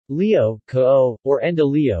Li'o, Ka'o, or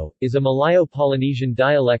Ende-Li'o, is a Malayo-Polynesian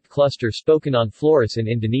dialect cluster spoken on Flores in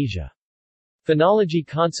Indonesia. Phonology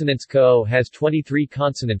consonants. Ka'o has 23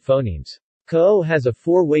 consonant phonemes. Ka'o has a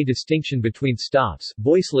four-way distinction between stops,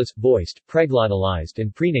 voiceless, voiced, preglottalized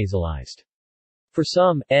and prenasalized. For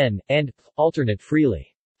some, n, and, p alternate freely.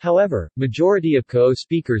 However, majority of Ka'o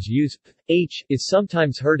speakers use p. H is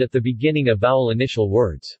sometimes heard at the beginning of vowel initial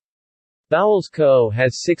words. Vowels. Ka'o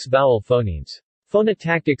has 6 vowel phonemes.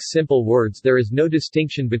 Phonotactics. Simple words. There is no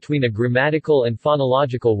distinction between a grammatical and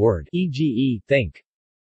phonological word, e.g., think.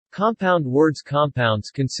 Compound words. Compounds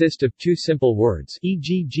consist of 2 simple words,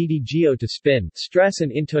 e.g. gdo to spin. Stress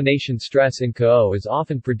and intonation. Stress in Ka'o is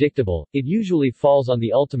often predictable, it usually falls on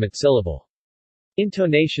the ultimate syllable.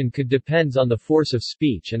 Intonation could depends on the force of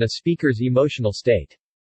speech and a speaker's emotional state.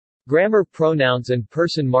 Grammar. Pronouns and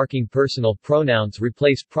person marking. Personal pronouns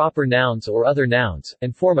replace proper nouns or other nouns,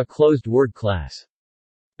 and form a closed word class.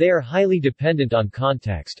 They are highly dependent on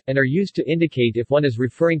context, and are used to indicate if one is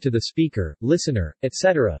referring to the speaker, listener,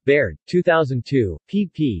 etc. Baird, 2002,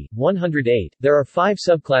 pp. 108. There are 5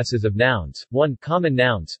 subclasses of nouns: 1. Common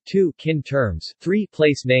nouns, 2. Kin terms, 3.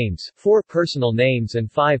 Place names, 4. Personal names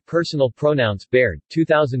and 5. Personal pronouns. Baird,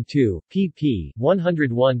 2002, pp.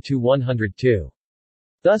 101-102.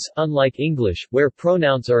 Thus, unlike English, where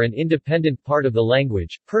pronouns are an independent part of the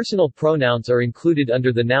language, personal pronouns are included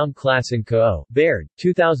under the noun class in Ka'o. Baird,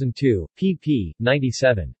 2002, pp.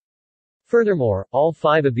 97. Furthermore, all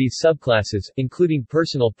 5 of these subclasses, including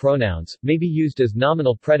personal pronouns, may be used as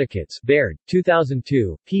nominal predicates. Baird,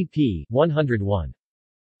 2002, pp. 101.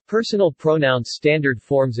 Personal pronouns. Standard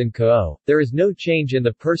forms in Ka'o. There is no change in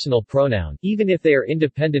the personal pronoun, even if they are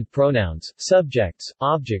independent pronouns, subjects,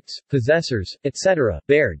 objects, possessors, etc.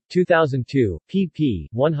 Baird, 2002, pp.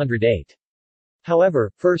 108.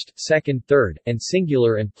 However, first, second, third, and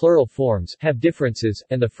singular and plural forms have differences,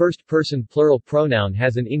 and the first-person plural pronoun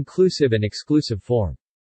has an inclusive and exclusive form.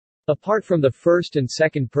 Apart from the first and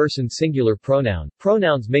second-person singular pronoun,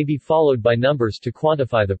 pronouns may be followed by numbers to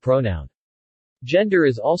quantify the pronoun. Gender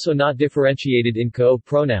is also not differentiated in Ka'o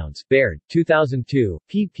pronouns. Baird, 2002,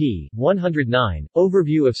 pp. 109.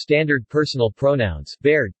 Overview of standard personal pronouns.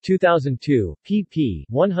 Baird, 2002, pp.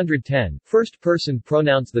 110. First-person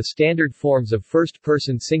pronouns. The standard forms of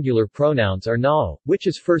first-person singular pronouns are na'o, which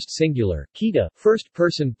is first singular, kita,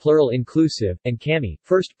 first-person plural inclusive, and kami,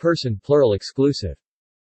 first-person plural exclusive.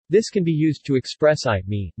 This can be used to express I,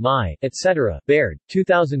 me, my, etc. Baird,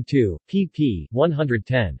 2002, pp.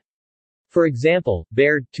 110. For example,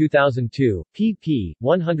 Baird, 2002, pp.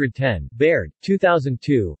 110, Baird,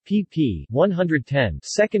 2002, pp. 110.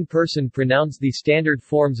 Second-person pronouns. The standard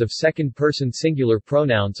forms of second-person singular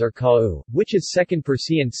pronouns are ka'u, which is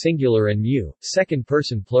second-person singular, and mu,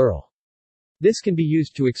 second-person plural. This can be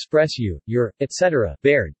used to express you, your, etc.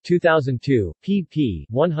 Baird, 2002, pp.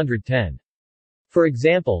 110. For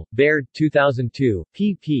example, Baird, 2002,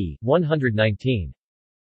 pp. 119.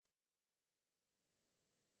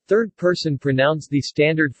 Third-person pronouns. The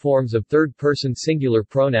standard forms of third-person singular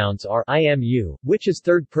pronouns are imu, which is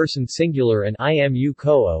third-person singular, and imu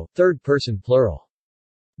ko'o, third-person plural.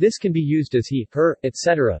 This can be used as he, her,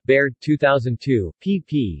 etc. Baird, 2002,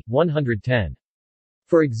 pp. 110.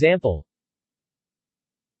 For example,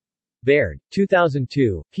 Baird,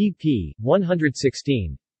 2002, pp.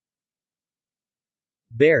 116.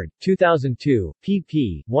 Baird, 2002,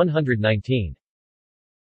 pp. 119.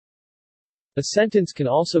 A sentence can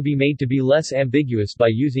also be made to be less ambiguous by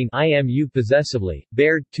using imu possessively.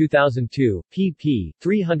 Baird, 2002, pp.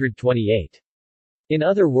 328. In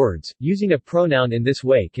other words, using a pronoun in this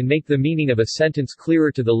way can make the meaning of a sentence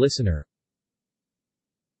clearer to the listener.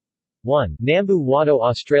 1. Nambu Wado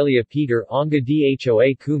Australia Peter Onga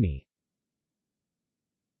Dhoa Kumi.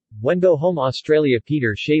 When go home Australia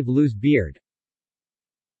Peter shave lose beard.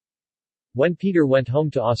 When Peter went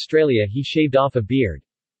home to Australia he shaved off a beard.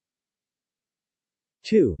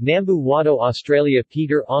 2. Nambu Wado Australia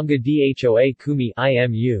Peter Onga Dhoa Kumi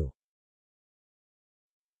imu.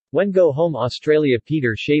 When go home Australia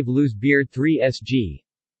Peter shave lose beard 3 sg.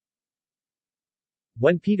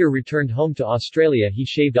 When Peter returned home to Australia he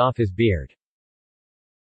shaved off his beard.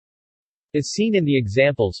 As seen in the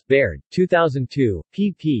examples, Baird, 2002,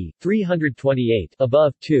 pp. 328,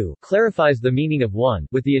 above, 2, clarifies the meaning of one,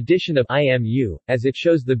 with the addition of imu, as it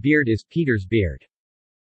shows the beard is Peter's beard.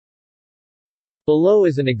 Below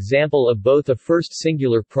is an example of both a first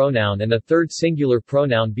singular pronoun and a third singular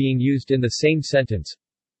pronoun being used in the same sentence.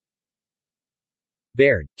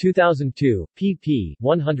 Baird, 2002, pp.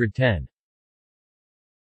 110.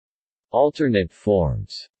 Alternate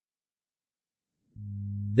forms.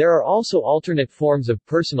 There are also alternate forms of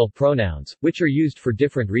personal pronouns, which are used for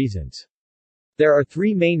different reasons. There are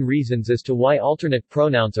three main reasons as to why alternate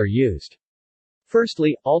pronouns are used.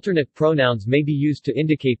 Firstly, alternate pronouns may be used to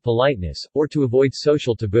indicate politeness, or to avoid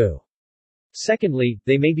social taboo. Secondly,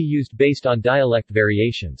 they may be used based on dialect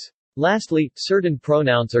variations. Lastly, certain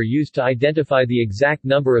pronouns are used to identify the exact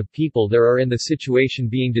number of people there are in the situation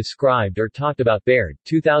being described or talked about. Baird,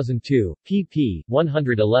 2002, pp.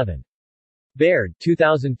 111. Baird,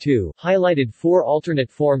 2002, highlighted four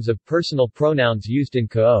alternate forms of personal pronouns used in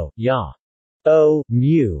Ko, Ya, O,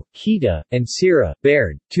 Mu, Kita, and Sira.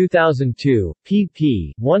 Baird, 2002,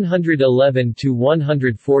 pp.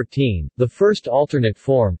 111-114. The first alternate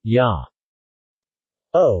form, Ya,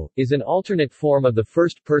 O, is an alternate form of the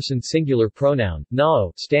first-person singular pronoun,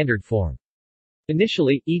 Nao, standard form.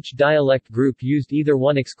 Initially, each dialect group used either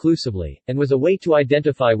one exclusively, and was a way to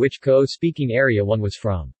identify which Ko-speaking area one was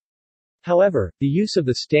from. However, the use of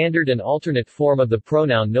the standard and alternate form of the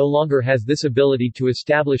pronoun no longer has this ability to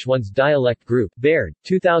establish one's dialect group. Baird,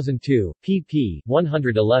 2002, pp.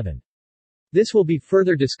 111. This will be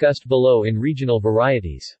further discussed below in regional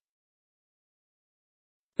varieties.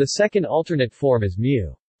 The second alternate form is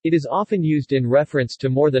Mu. It is often used in reference to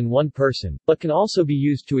more than one person, but can also be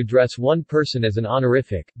used to address one person as an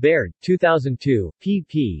honorific. Baird, 2002,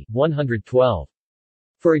 pp. 112.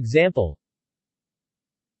 For example,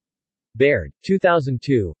 Baird,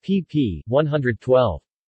 2002, pp. 112.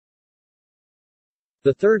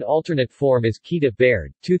 The third alternate form is Kita.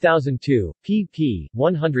 Baird, 2002, pp.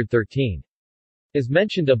 113. As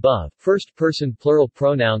mentioned above, first-person plural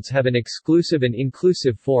pronouns have an exclusive and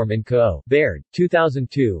inclusive form in Ko. Baird,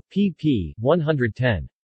 2002, pp. 110.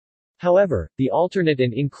 However, the alternate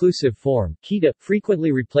and inclusive form, Kita,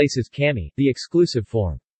 frequently replaces Kami, the exclusive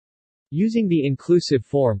form. Using the inclusive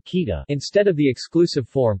form, Kita, instead of the exclusive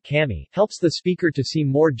form, Kami, helps the speaker to seem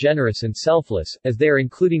more generous and selfless, as they are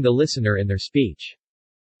including the listener in their speech.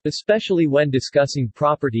 Especially when discussing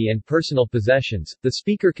property and personal possessions, the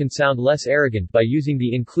speaker can sound less arrogant by using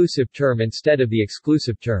the inclusive term instead of the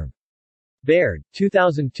exclusive term. Baird,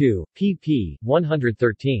 2002, pp.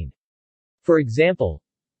 113. For example,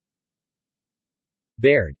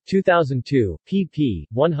 Baird, 2002, pp.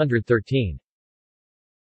 113.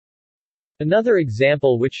 Another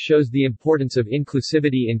example which shows the importance of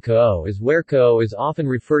inclusivity in Ko is where Ko is often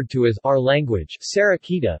referred to as our language, Sarah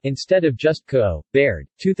Kita, instead of just Ko. Baird,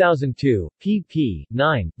 2002, pp.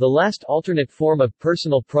 9. The last alternate form of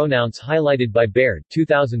personal pronouns highlighted by Baird,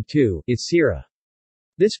 2002, is Sira.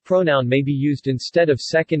 This pronoun may be used instead of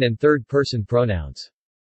second and third person pronouns.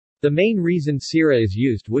 The main reason Sira is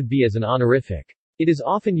used would be as an honorific. It is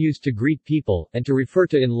often used to greet people, and to refer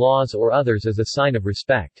to in-laws or others as a sign of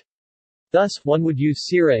respect. Thus, one would use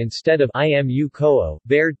Sira instead of Imu Ko'o.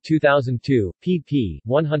 Baird, 2002, pp.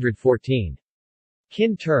 114.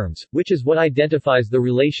 Kin terms, which is what identifies the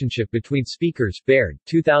relationship between speakers. Baird,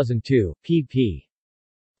 2002, pp.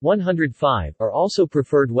 105, are also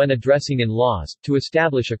preferred when addressing in-laws, to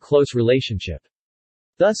establish a close relationship.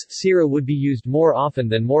 Thus, Sira would be used more often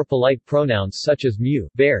than more polite pronouns such as Mu.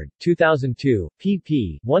 Baird, 2002,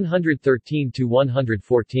 pp.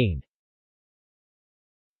 113-114.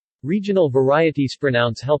 Regional varieties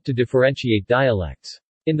pronouns help to differentiate dialects.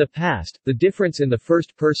 In the past, the difference in the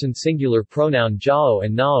first-person singular pronoun Jao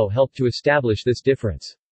and Nao helped to establish this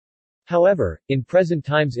difference. However, in present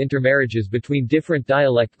times intermarriages between different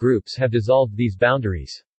dialect groups have dissolved these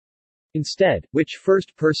boundaries. Instead, which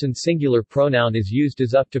first-person singular pronoun is used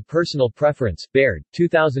is up to personal preference. Baird,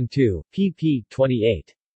 2002, pp.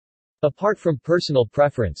 28. Apart from personal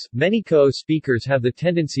preference, many Ko speakers have the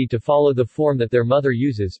tendency to follow the form that their mother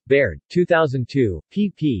uses. Baird, 2002,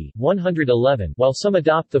 pp. 111, while some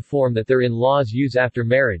adopt the form that their in-laws use after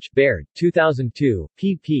marriage. Baird, 2002,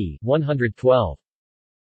 pp. 112.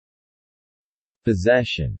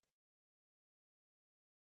 Possession.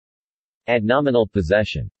 Adnominal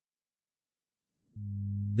possession.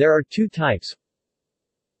 There are two types.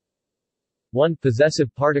 1.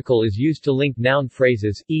 Possessive particle is used to link noun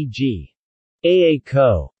phrases, e.g. Aa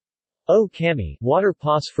ko, o kami, water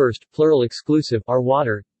pos first, plural exclusive, our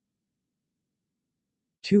water.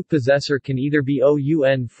 2. Possessor can either be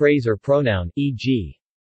oun phrase or pronoun, e.g.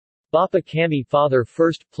 Bapa kami, father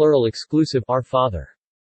first, plural exclusive, our father.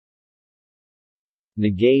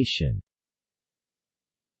 Negation.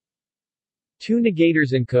 2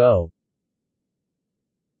 negators in Ko.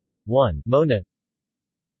 1. Mona.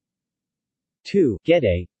 2.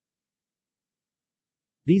 Gede.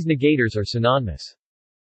 These negators are synonymous.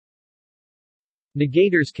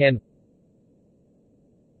 Negators can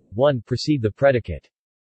 1. Precede the predicate.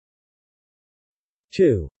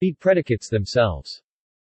 2. Be predicates themselves.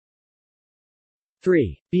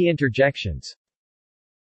 3. B interjections.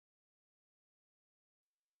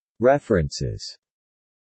 References